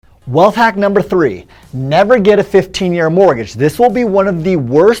Wealth hack number 3, never get a 15-year mortgage. This will be one of the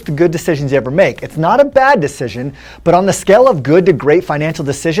worst good decisions you ever make. It's not a bad decision, but on the scale of good to great financial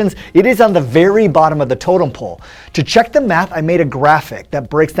decisions, it is on the very bottom of the totem pole. To check the math, I made a graphic that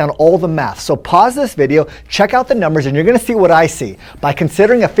breaks down all the math. So pause this video, check out the numbers, and you're gonna see what I see. By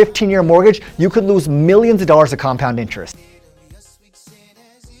considering a 15-year mortgage, you could lose millions of dollars of compound interest.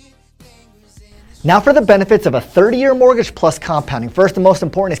 Now for the benefits of a 30-year mortgage plus compounding. First and most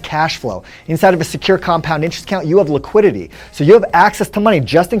important is cash flow. Inside of a secure compound interest account, you have liquidity. So you have access to money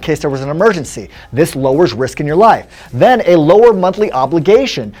just in case there was an emergency. This lowers risk in your life. Then a lower monthly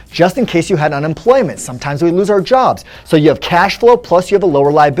obligation, just in case you had unemployment. Sometimes we lose our jobs. So you have cash flow plus you have a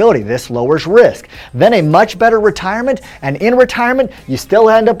lower liability. This lowers risk. Then a much better retirement, and in retirement, you still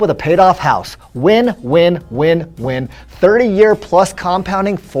end up with a paid off house. Win, win, win, win. 30-year plus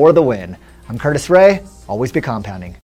compounding for the win. I'm Curtis Ray, always be compounding.